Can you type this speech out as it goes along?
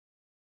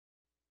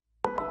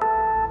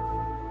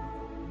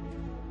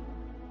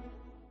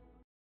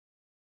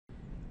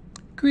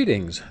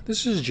Greetings,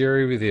 this is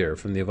Jerry Revier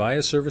from the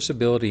Avaya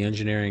Serviceability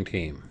Engineering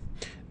team.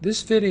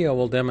 This video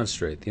will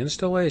demonstrate the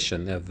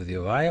installation of the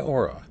Avaya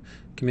Aura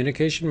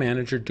Communication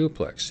Manager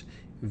Duplex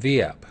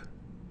vApp.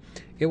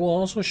 It will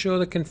also show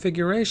the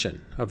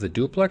configuration of the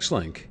Duplex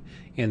link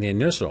and the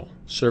initial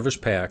service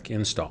pack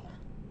install.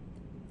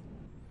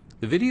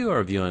 The video you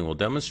are viewing will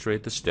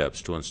demonstrate the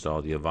steps to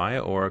install the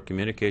Avaya Aura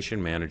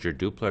Communication Manager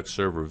Duplex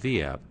Server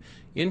vApp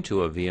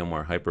into a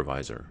VMware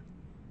hypervisor.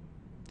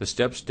 The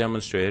steps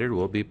demonstrated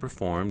will be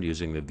performed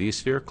using the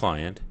vSphere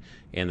client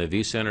and the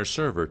vCenter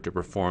server to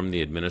perform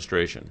the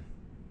administration.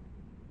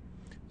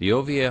 The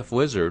OVF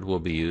wizard will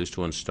be used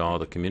to install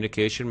the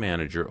Communication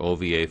Manager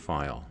OVA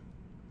file.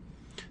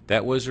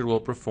 That wizard will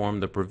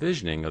perform the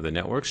provisioning of the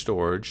network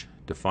storage,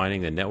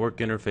 defining the network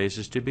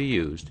interfaces to be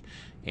used,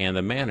 and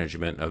the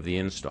management of the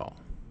install.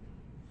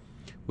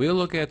 We'll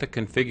look at the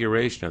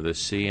configuration of the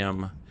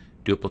CM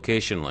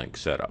duplication link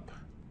setup.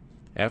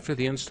 After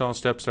the install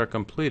steps are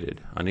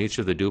completed on each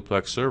of the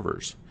Duplex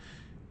servers,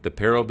 the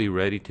pair will be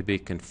ready to be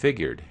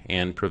configured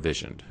and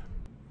provisioned.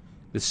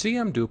 The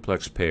CM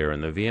Duplex pair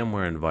in the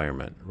VMware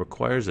environment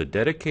requires a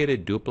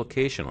dedicated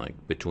duplication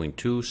link between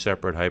two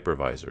separate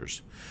hypervisors.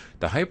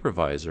 The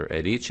hypervisor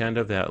at each end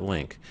of that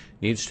link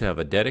needs to have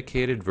a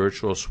dedicated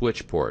virtual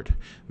switch port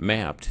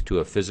mapped to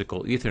a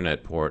physical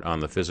Ethernet port on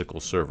the physical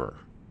server.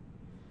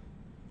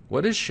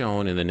 What is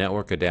shown in the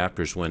network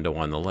adapters window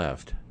on the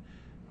left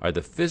are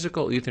the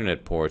physical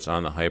Ethernet ports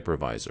on the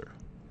hypervisor.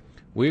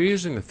 We're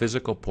using the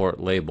physical port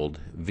labeled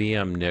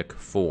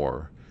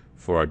VMNIC4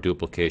 for our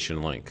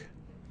duplication link.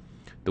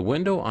 The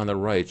window on the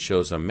right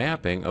shows a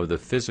mapping of the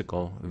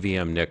physical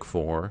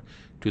VMNIC4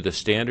 to the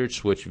standard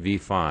switch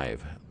V5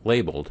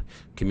 labeled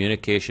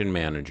Communication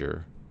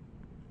Manager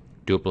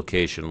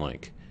Duplication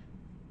Link,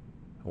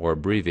 or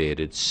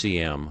abbreviated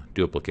CM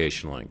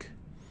Duplication Link.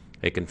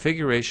 A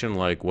configuration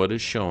like what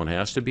is shown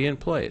has to be in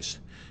place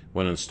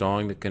when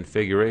installing the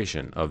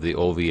configuration of the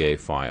OVA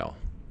file.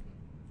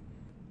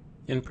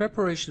 In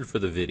preparation for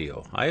the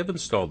video, I have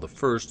installed the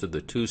first of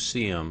the two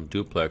CM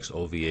Duplex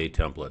OVA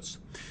templates.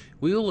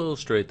 We will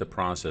illustrate the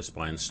process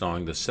by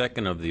installing the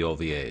second of the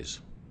OVAs.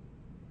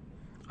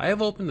 I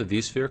have opened the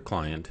vSphere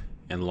client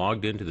and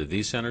logged into the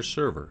vCenter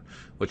server,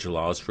 which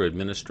allows for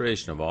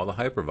administration of all the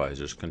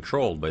hypervisors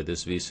controlled by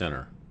this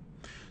vCenter.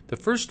 The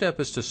first step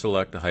is to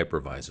select a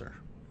hypervisor.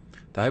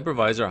 The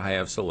hypervisor I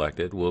have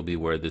selected will be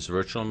where this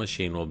virtual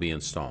machine will be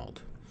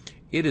installed.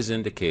 It is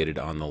indicated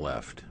on the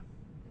left.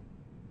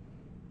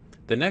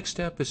 The next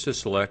step is to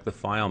select the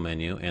File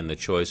menu and the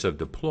choice of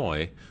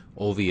Deploy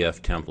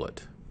OVF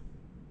Template.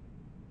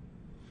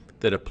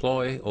 The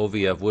Deploy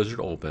OVF wizard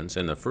opens,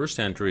 and the first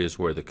entry is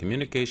where the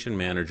Communication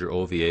Manager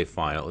OVA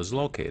file is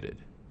located.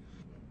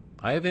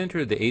 I have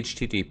entered the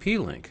HTTP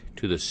link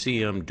to the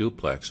CM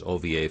Duplex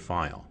OVA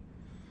file.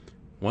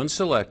 Once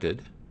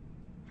selected,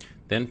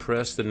 then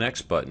press the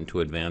Next button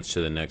to advance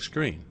to the next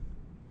screen.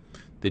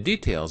 The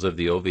details of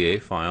the OVA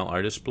file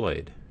are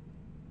displayed.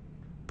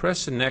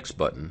 Press the Next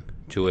button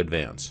to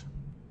advance.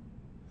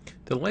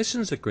 The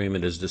license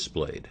agreement is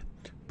displayed.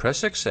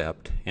 Press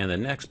Accept and the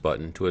Next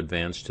button to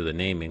advance to the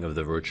naming of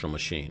the virtual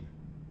machine.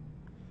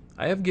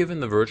 I have given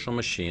the virtual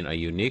machine a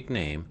unique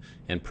name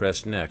and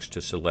press Next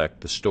to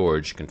select the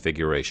storage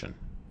configuration.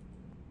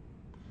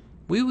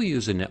 We will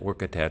use a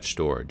network attached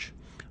storage.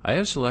 I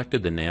have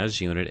selected the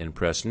NAS unit and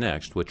pressed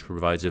Next, which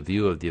provides a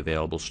view of the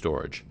available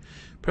storage.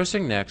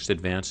 Pressing Next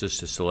advances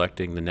to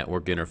selecting the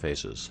network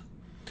interfaces.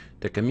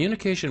 The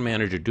Communication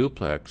Manager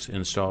Duplex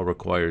install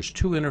requires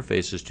two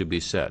interfaces to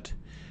be set.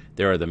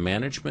 There are the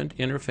Management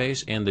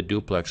interface and the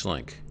Duplex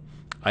link.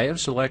 I have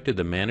selected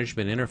the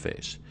Management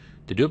interface.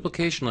 The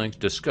duplication links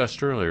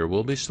discussed earlier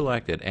will be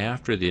selected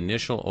after the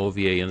initial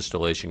OVA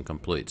installation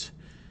completes.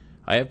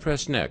 I have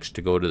pressed Next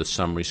to go to the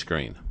summary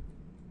screen.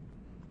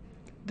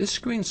 This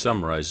screen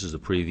summarizes the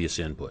previous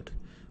input.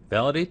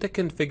 Validate the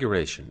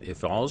configuration.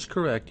 If all is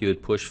correct, you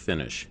would push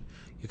Finish.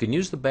 You can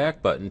use the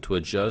back button to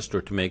adjust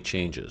or to make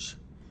changes.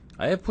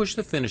 I have pushed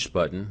the Finish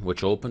button,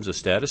 which opens a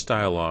status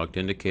dialog to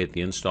indicate the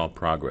install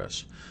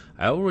progress.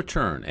 I will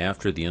return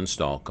after the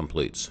install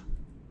completes.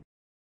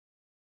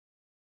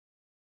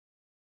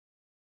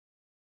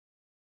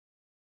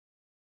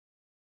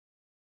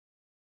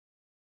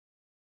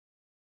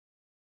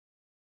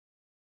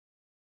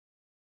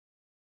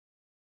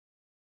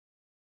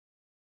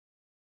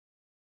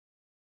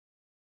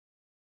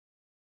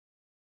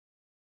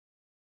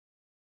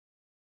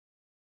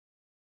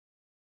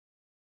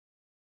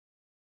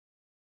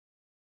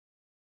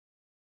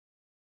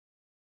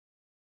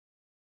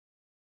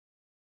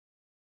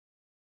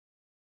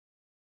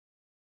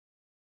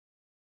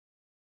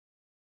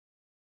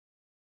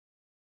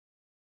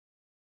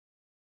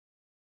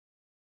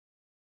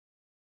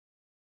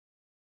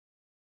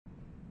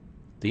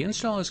 The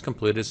install is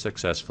completed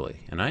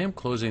successfully, and I am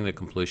closing the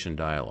completion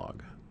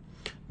dialog.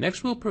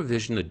 Next, we'll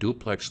provision the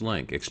Duplex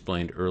link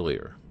explained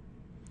earlier.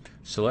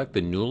 Select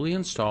the newly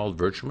installed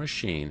virtual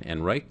machine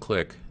and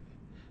right-click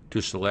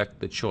to select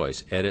the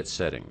choice Edit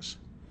Settings.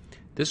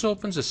 This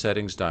opens a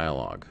Settings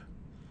dialog.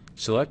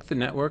 Select the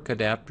Network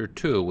Adapter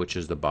 2, which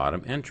is the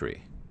bottom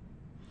entry.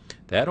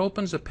 That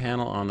opens a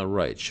panel on the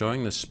right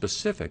showing the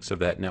specifics of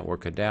that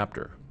network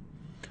adapter.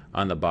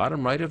 On the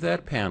bottom right of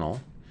that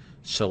panel,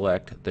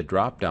 select the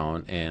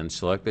drop-down and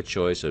select the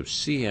choice of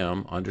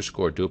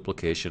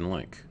CM_duplication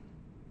link.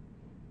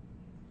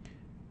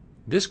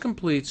 This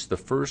completes the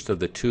first of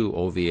the 2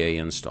 OVA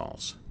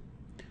installs.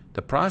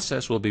 The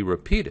process will be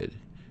repeated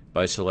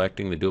by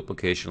selecting the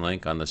duplication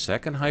link on the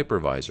second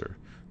hypervisor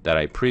that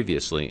I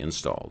previously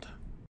installed.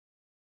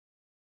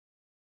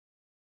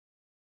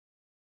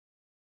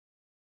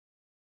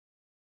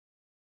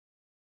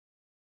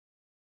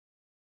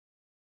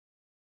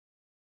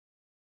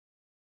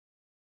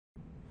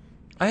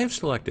 I have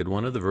selected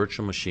one of the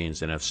virtual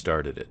machines and have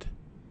started it.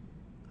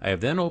 I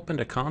have then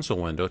opened a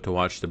console window to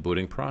watch the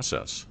booting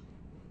process.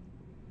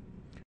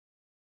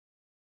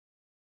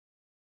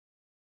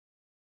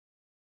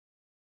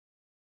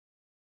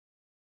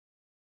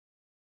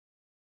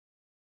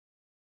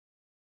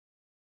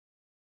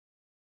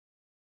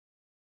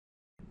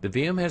 The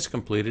VM has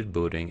completed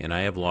booting and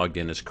I have logged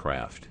in as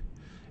Craft.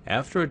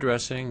 After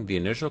addressing the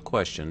initial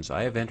questions,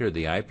 I have entered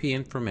the IP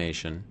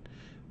information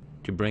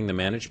to bring the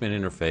management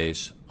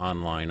interface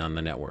online on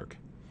the network.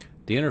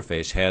 The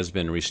interface has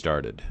been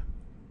restarted.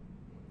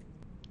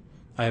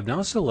 I have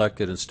now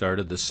selected and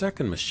started the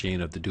second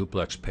machine of the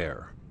duplex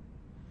pair.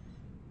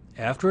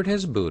 After it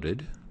has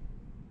booted,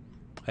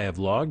 I have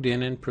logged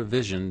in and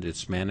provisioned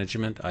its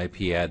management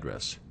IP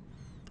address,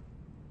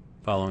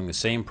 following the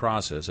same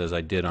process as I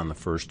did on the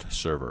first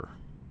server.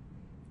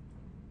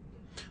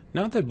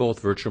 Now that both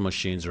virtual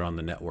machines are on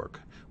the network,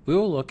 we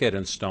will look at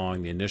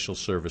installing the initial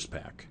service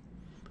pack.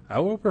 I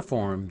will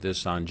perform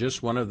this on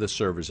just one of the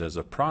servers as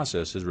the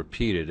process is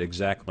repeated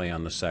exactly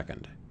on the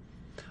second.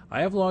 I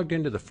have logged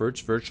into the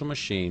first virtual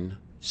machine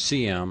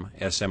CM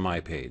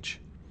SMI page.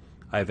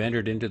 I have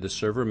entered into the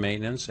server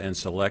maintenance and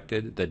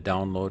selected the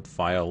download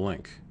file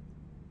link.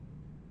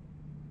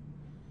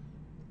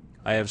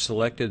 I have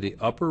selected the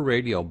upper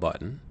radio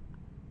button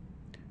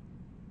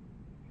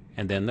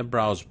and then the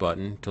browse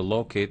button to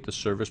locate the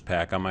service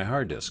pack on my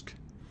hard disk.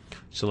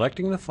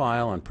 Selecting the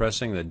file and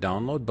pressing the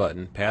download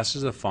button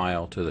passes the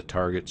file to the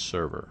target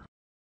server.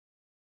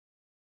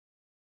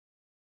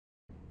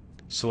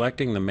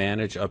 Selecting the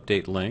Manage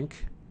Update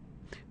link,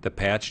 the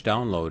patch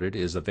downloaded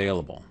is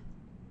available.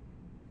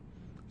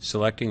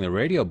 Selecting the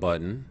radio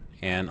button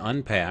and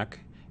unpack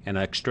and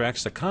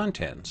extracts the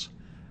contents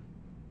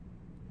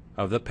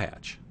of the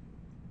patch.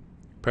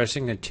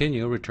 Pressing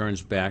Continue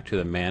returns back to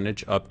the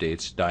Manage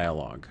Updates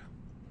dialog.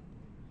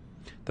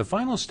 The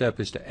final step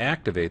is to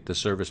activate the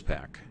service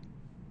pack.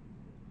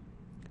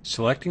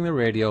 Selecting the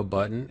radio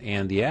button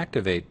and the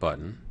Activate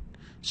button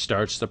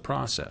starts the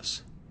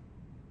process.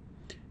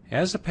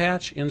 As the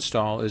patch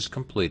install is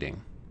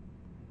completing,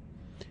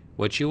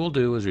 what you will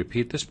do is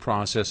repeat this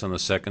process on the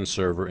second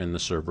server in the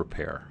server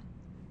pair.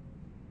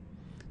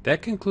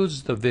 That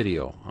concludes the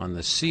video on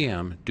the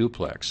CM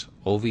Duplex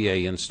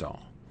OVA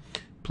install.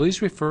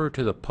 Please refer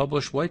to the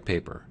published white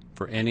paper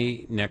for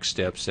any next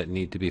steps that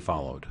need to be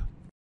followed.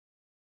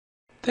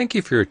 Thank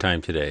you for your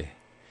time today.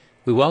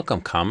 We welcome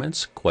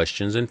comments,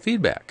 questions, and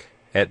feedback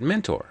at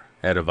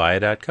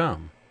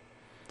mentor@avaya.com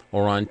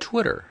or on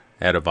Twitter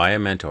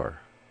 @AvayaMentor.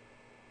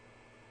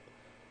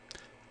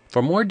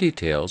 For more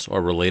details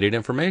or related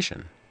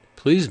information,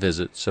 please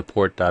visit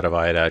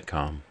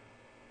support.avaya.com.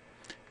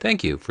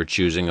 Thank you for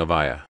choosing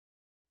Avaya.